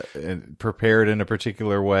prepared in a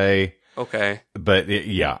particular way. Okay, but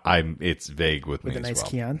it's vague with me a nice as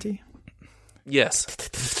well. Chianti. Yes,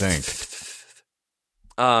 thanks.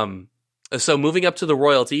 So moving up to the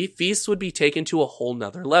royalty, feasts would be taken to a whole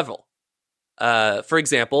nother level. For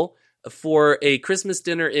example, for a Christmas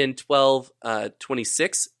dinner in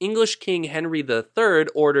 1226, English King Henry III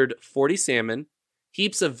ordered 40 salmon,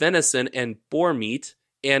 heaps of venison and boar meat,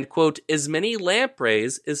 and, quote, as many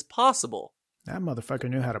lampreys as possible. That motherfucker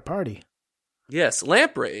knew how to party. Yes,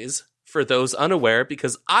 lampreys, for those unaware,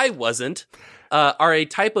 because I wasn't, are a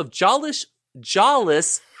type of jawless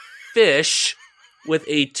fish with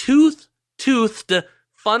a toothed,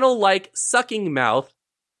 funnel-like sucking mouth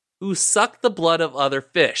who suck the blood of other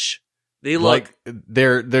fish. They look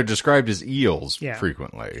they're described as eels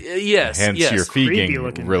frequently. Yes, hence your feeding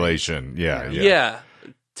relation. Yeah.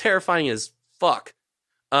 Terrifying as fuck.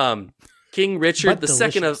 King Richard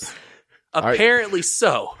II of apparently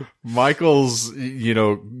so. Michael's,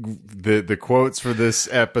 the quotes for this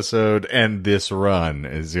episode and this run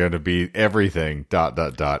is going to be everything ...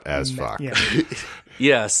 as fuck. Yeah.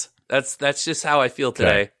 Yes. That's just how I feel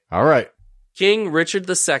today. Okay. All right. King Richard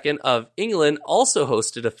II of England also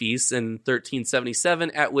hosted a feast in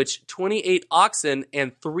 1377 at which 28 oxen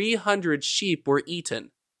and 300 sheep were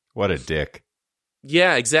eaten. What a dick.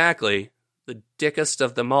 Yeah, exactly. The dickest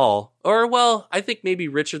of them all. Or, well, I think maybe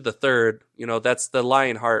Richard III, that's the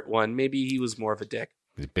Lionheart one. Maybe he was more of a dick.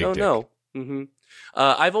 He's a big dick. No. Mm-hmm.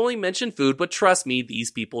 I've only mentioned food, but trust me,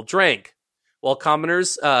 these people drank. While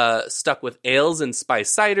commoners stuck with ales and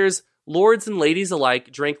spiced ciders, lords and ladies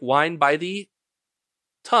alike drank wine by the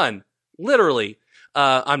ton. Literally.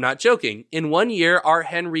 I'm not joking. In 1 year, our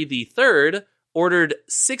Henry III ordered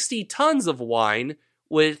 60 tons of wine,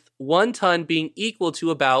 with 1 ton being equal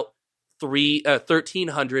to about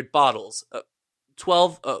 1,300 bottles.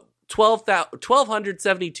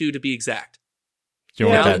 1,272 to be exact.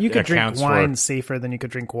 You could drink wine safer than you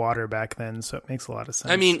could drink water back then, so it makes a lot of sense.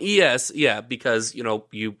 I mean, yes, because,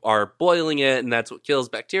 you are boiling it, and that's what kills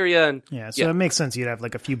bacteria. And so it makes sense you'd have,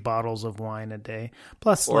 like, a few bottles of wine a day.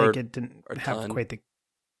 Plus, it didn't have quite the...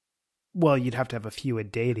 Well, you'd have to have a few a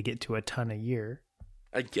day to get to a ton a year.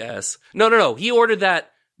 I guess. No. He ordered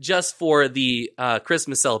that just for the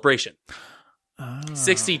Christmas celebration.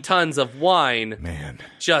 60 tons of wine, man,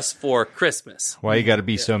 just for Christmas. Why you got to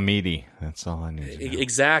be so meaty? That's all I need to know.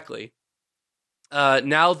 Exactly.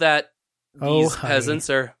 Now that these peasants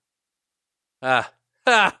are...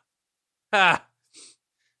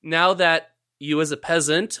 Now that you as a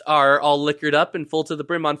peasant are all liquored up and full to the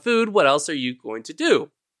brim on food, what else are you going to do?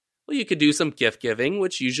 Well, you could do some gift giving,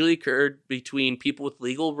 which usually occurred between people with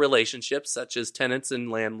legal relationships, such as tenants and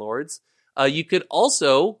landlords. You could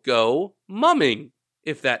also go mumming,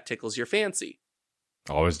 if that tickles your fancy.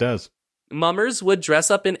 Always does. Mummers would dress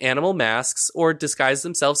up in animal masks or disguise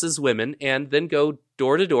themselves as women and then go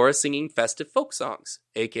door to door singing festive folk songs,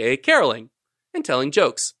 aka caroling, and telling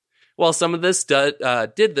jokes. While some of this did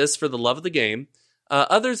this for the love of the game,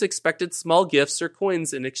 others expected small gifts or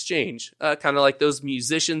coins in exchange, kind of like those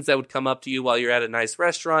musicians that would come up to you while you're at a nice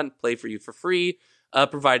restaurant, play for you for free,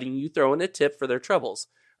 providing you throw in a tip for their troubles.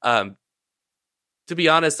 To be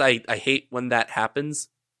honest, I hate when that happens,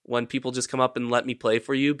 when people just come up and let me play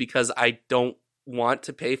for you, because I don't want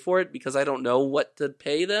to pay for it because I don't know what to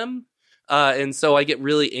pay them. And so I get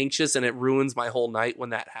really anxious and it ruins my whole night when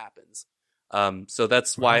that happens. So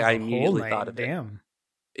that's why I immediately thought of it.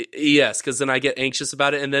 Yes, because then I get anxious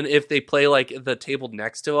about it. And then if they play like the table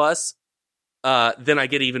next to us, then I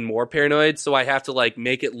get even more paranoid. So I have to like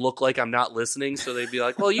make it look like I'm not listening. So they'd be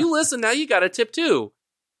like, well, you listen, now you got a tip too.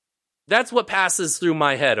 That's what passes through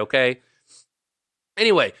my head, okay?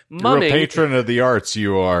 Anyway, mumming. You're a patron of the arts,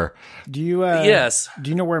 you are. Do you? Yes. Do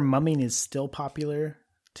you know where mumming is still popular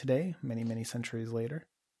today, many, many centuries later?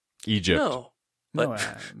 Egypt. No. But... No,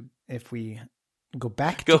 if we go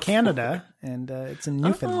back to Canada, and it's in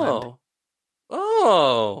Newfoundland.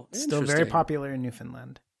 Oh, still very popular in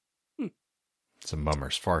Newfoundland. It's a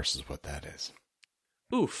mummer's farce is what that is.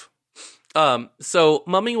 Oof. So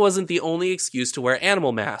mumming wasn't the only excuse to wear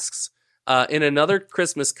animal masks. In another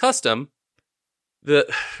Christmas custom,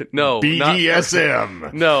 BDSM.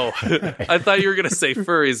 No, I thought you were going to say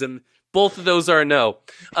furries, and both of those are a no.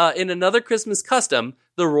 In another Christmas custom,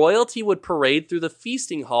 the royalty would parade through the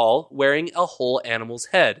feasting hall wearing a whole animal's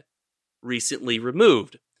head, recently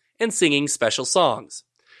removed, and singing special songs.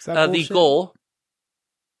 Is that the goal...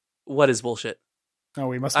 What is bullshit? Oh,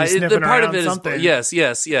 we must be sniffing part around of it something. Yes.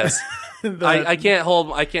 I can't hold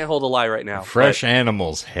a lie right now. Fresh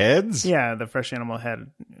animals' heads? Yeah, the fresh animal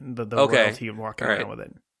head. The royalty walking around with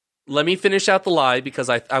it. Let me finish out the lie because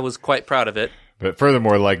I was quite proud of it. But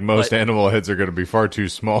furthermore, like most animal heads are going to be far too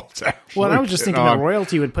small to actually Well, I was just thinking that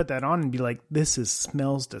royalty would put that on and be like, this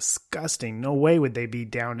smells disgusting. No way would they be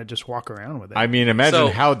down to just walk around with it. I mean, imagine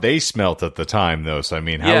how they smelt at the time, though. So, I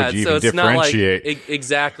mean, how would you even differentiate? Not like,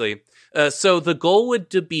 exactly. So the goal would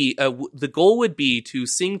be to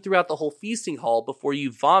sing throughout the whole feasting hall before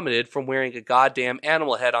you vomited from wearing a goddamn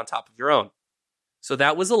animal head on top of your own. So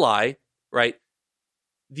that was a lie, right?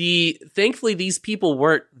 Thankfully, these people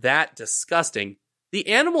weren't that disgusting. The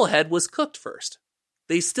animal head was cooked first.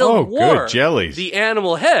 They still wore jellies. The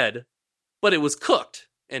animal head, but it was cooked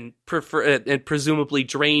and presumably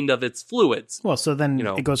drained of its fluids. Well, so then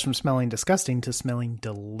it goes from smelling disgusting to smelling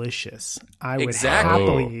delicious. I would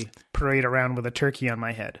happily parade around with a turkey on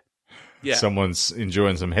my head. Yeah. Someone's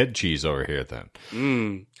enjoying some head cheese over here then.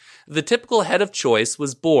 The typical head of choice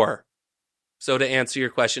was boar. So to answer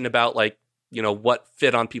your question about what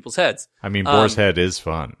fit on people's heads. I mean, boar's head is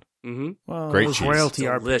fun. Mm-hmm. Well, great cheese. Royalty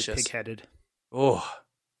are pig-headed. Oh,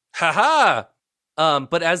 haha!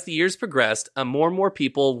 But as the years progressed, more and more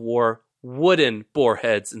people wore wooden boar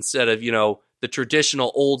heads instead of the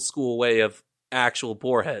traditional old school way of actual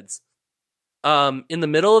boar heads. In the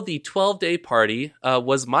middle of the 12-day party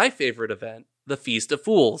was my favorite event, the Feast of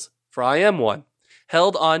Fools, for I am one,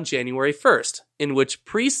 held on January 1st, in which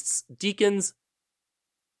priests, deacons.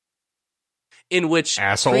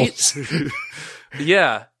 Assholes.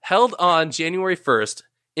 Held on January 1st,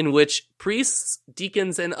 in which priests,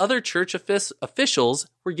 deacons, and other church officials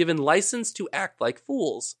were given license to act like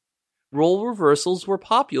fools. Role reversals were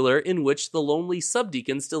popular, in which the lonely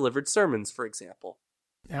subdeacons delivered sermons, for example.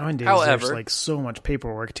 Nowadays, there's so much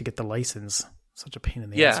paperwork to get the license. Such a pain in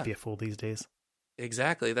the ass to be a fool these days.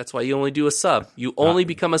 Exactly. That's why you only do a sub. You only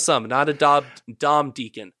become a sub, not a dom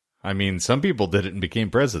deacon. I mean, some people did it and became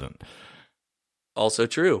president. Also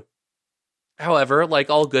true. However, like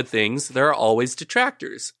all good things, there are always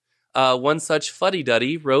detractors. One such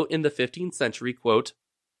fuddy-duddy wrote in the 15th century, quote,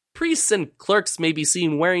 "Priests and clerks may be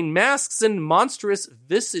seen wearing masks and monstrous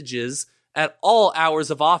visages at all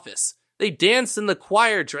hours of office. They dance in the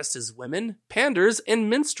choir dressed as women, panders, and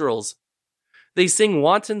minstrels. They sing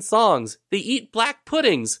wanton songs. They eat black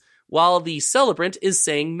puddings. While the celebrant is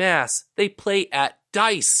saying mass, they play at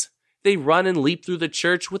dice. They run and leap through the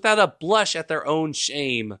church without a blush at their own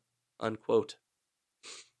shame." Unquote.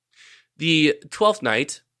 The 12th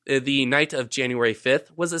night, the night of January 5th,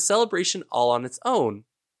 was a celebration all on its own.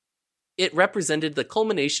 It represented the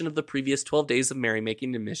culmination of the previous 12 days of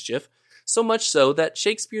merrymaking and mischief, so much so that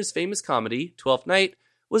Shakespeare's famous comedy, Twelfth Night,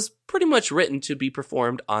 was pretty much written to be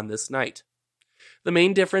performed on this night. The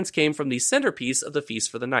main difference came from the centerpiece of the feast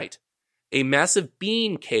for the night, a massive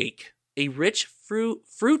bean cake, a rich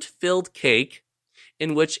fruit-filled cake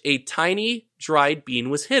in which a tiny dried bean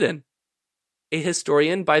was hidden. A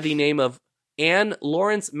historian by the name of Anne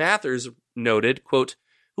Lawrence Mathers noted, quote,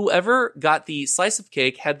 Whoever got the slice of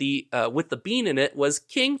cake had with the bean in it was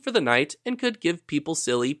king for the night and could give people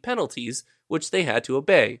silly penalties, which they had to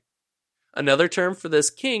obey. Another term for this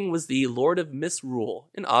king was the Lord of Misrule,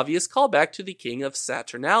 an obvious callback to the king of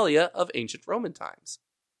Saturnalia of ancient Roman times.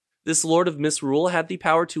 This Lord of Misrule had the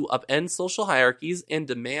power to upend social hierarchies and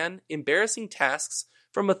demand embarrassing tasks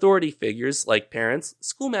from authority figures like parents,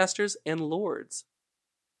 schoolmasters, and lords.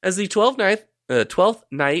 As the 12th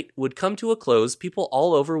night would come to a close, people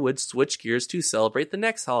all over would switch gears to celebrate the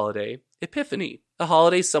next holiday, Epiphany, a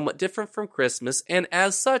holiday somewhat different from Christmas and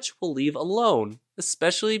as such will leave alone,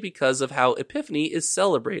 especially because how Epiphany is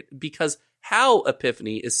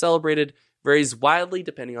celebrated varies wildly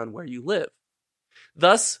depending on where you live.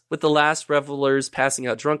 Thus, with the last revelers passing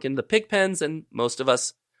out drunk in the pig pens and most of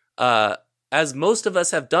us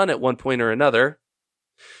have done at one point or another,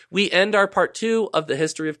 we end our part 2 of the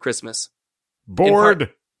history of Christmas.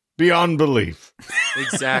 Bored beyond belief.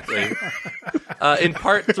 Exactly. In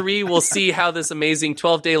part 3, we'll see how this amazing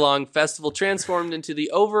 12-day-long festival transformed into the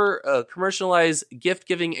commercialized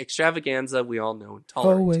gift-giving extravaganza we all know and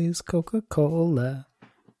tolerate. Always Coca-Cola.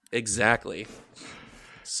 Exactly.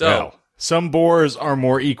 So, well, some bores are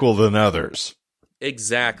more equal than others.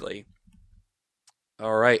 Exactly.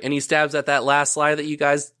 All right. Any stabs at that last lie that you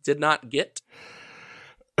guys did not get?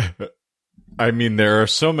 I mean, there are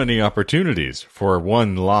so many opportunities for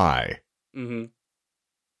one lie. Mm-hmm.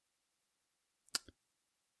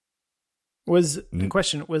 The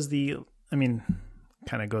question was kind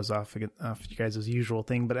of goes off you guys' usual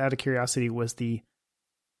thing, but out of curiosity,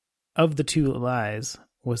 of the 2 lies,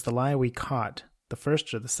 was the lie we caught the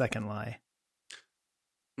first or the second lie?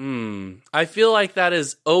 I feel like that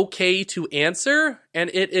is okay to answer, and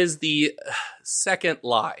it is the second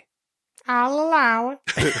lie. I'll allow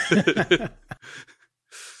it.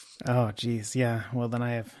 Oh, geez. Yeah. Well, then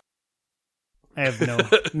I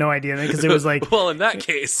have no idea, because it was like, well, in that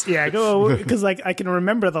case, yeah, because like I can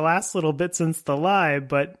remember the last little bit since the lie,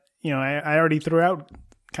 but I already threw out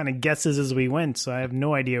kind of guesses as we went, so I have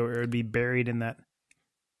no idea where it would be buried in that.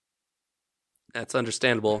 That's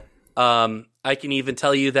understandable. I can even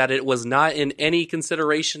tell you that it was not in any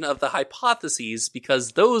consideration of the hypotheses,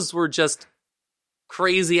 because those were just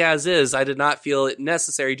crazy as is. I did not feel it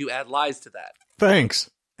necessary to add lies to that. Thanks.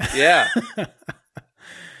 Yeah.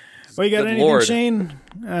 Well, you got anything, Lord. Shane?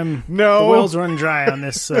 No. The well's run dry on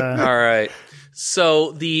this. All right.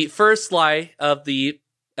 So the first lie of the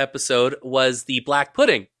episode was the black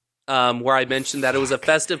pudding, where I mentioned that it was a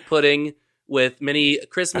festive pudding with many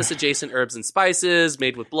Christmas-adjacent herbs and spices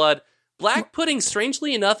made with blood. Black pudding,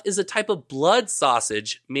 strangely enough, is a type of blood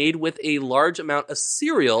sausage made with a large amount of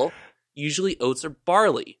cereal, usually oats or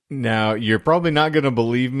barley. Now, you're probably not going to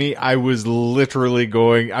believe me. I was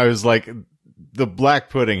like, the black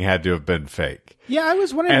pudding had to have been fake. Yeah, I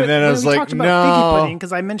was wondering. And then I was like, talked about figgy pudding,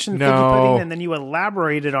 because I mentioned figgy pudding, and then you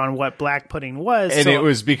elaborated on what black pudding was. And it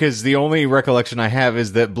was because the only recollection I have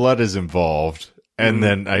is that blood is involved. And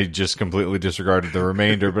then I just completely disregarded the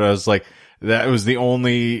remainder. But I was like, that was the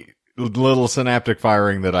only little synaptic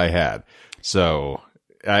firing that I had. So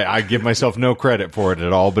I give myself no credit for it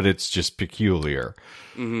at all, but it's just peculiar.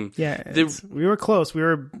 Mm-hmm. Yeah, we were close. We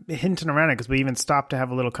were hinting around it because we even stopped to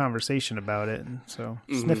have a little conversation about it. And so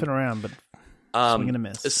sniffing around, but swing and a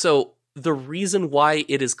miss. So the reason why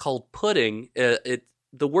it is called pudding,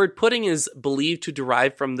 the word pudding is believed to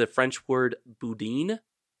derive from the French word boudin,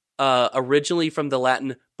 originally from the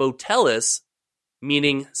Latin botellus,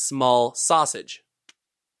 meaning small sausage.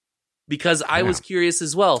 Because I was curious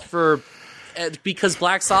as well, because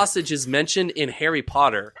black sausage is mentioned in Harry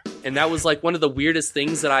Potter, and that was like one of the weirdest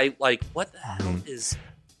things that I like, what the hell is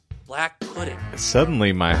black pudding?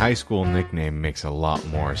 Suddenly my high school nickname makes a lot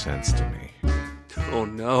more sense to me. Oh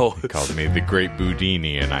no. They called me the Great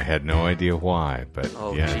Boudini, and I had no idea why, but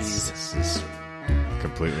this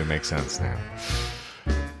completely makes sense now.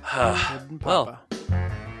 Well,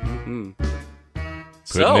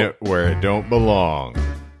 putting it where it don't belong.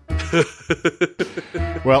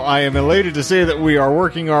 Well, I am elated to say that we are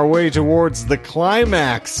working our way towards the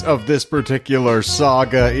climax of this particular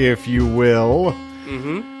saga, if you will.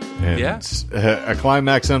 Mm-hmm. And a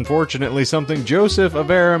climax, unfortunately, something Joseph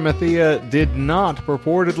of Arimathea did not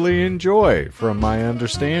purportedly enjoy, from my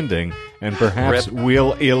understanding, and perhaps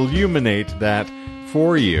we'll illuminate that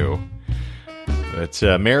for you. But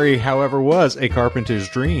Mary, however, was a carpenter's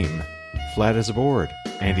dream, flat as a board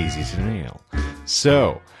and easy to nail.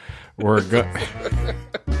 So, we're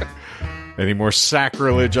any more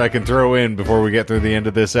sacrilege I can throw in before we get through the end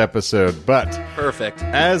of this episode. But perfect.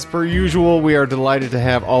 As per usual, we are delighted to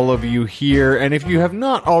have all of you here. And if you have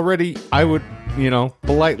not already, I would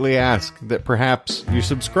politely ask that perhaps you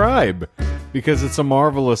subscribe, because it's a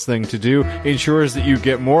marvelous thing to do. It ensures that you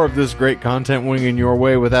get more of this great content winging your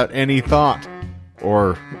way without any thought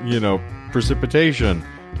or, precipitation,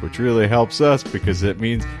 which really helps us because it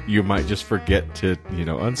means you might just forget to,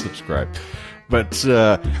 unsubscribe. But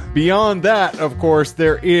beyond that, of course,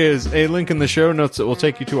 there is a link in the show notes that will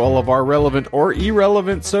take you to all of our relevant or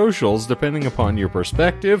irrelevant socials, depending upon your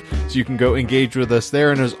perspective. So you can go engage with us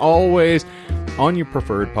there. And as always, on your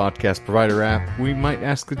preferred podcast provider app, we might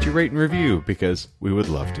ask that you rate and review because we would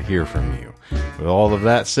love to hear from you. With all of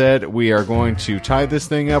that said, we are going to tie this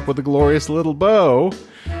thing up with a glorious little bow.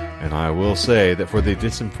 And I will say that for the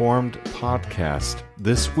Disinformed podcast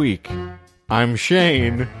this week, I'm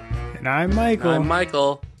Shane. And I'm Michael. I'm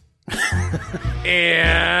Michael.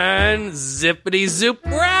 And zippity zoop,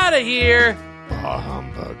 we're out of here.